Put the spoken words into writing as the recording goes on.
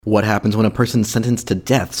What happens when a person sentenced to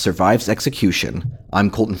death survives execution? I'm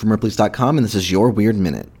Colton from Ripley's.com, and this is your Weird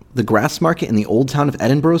Minute. The Grass Market in the old town of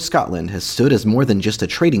Edinburgh, Scotland has stood as more than just a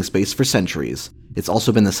trading space for centuries. It's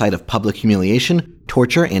also been the site of public humiliation,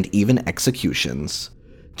 torture, and even executions.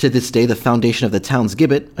 To this day, the foundation of the town's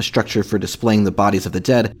gibbet, a structure for displaying the bodies of the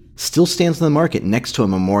dead, still stands in the market next to a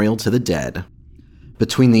memorial to the dead.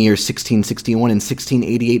 Between the years 1661 and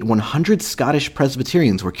 1688, 100 Scottish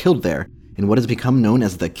Presbyterians were killed there, in what has become known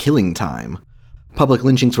as the Killing Time. Public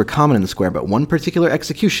lynchings were common in the square, but one particular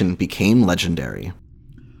execution became legendary.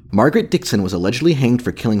 Margaret Dixon was allegedly hanged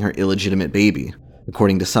for killing her illegitimate baby.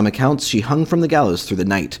 According to some accounts, she hung from the gallows through the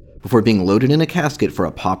night, before being loaded in a casket for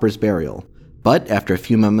a pauper's burial. But after a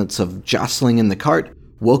few moments of jostling in the cart,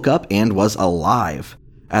 woke up and was alive.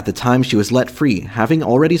 At the time, she was let free, having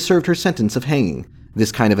already served her sentence of hanging.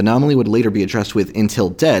 This kind of anomaly would later be addressed with "until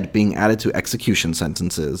dead" being added to execution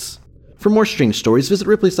sentences. For more strange stories, visit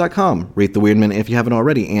Ripley's.com, rate the Weird Minute if you haven't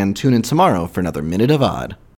already, and tune in tomorrow for another Minute of Odd.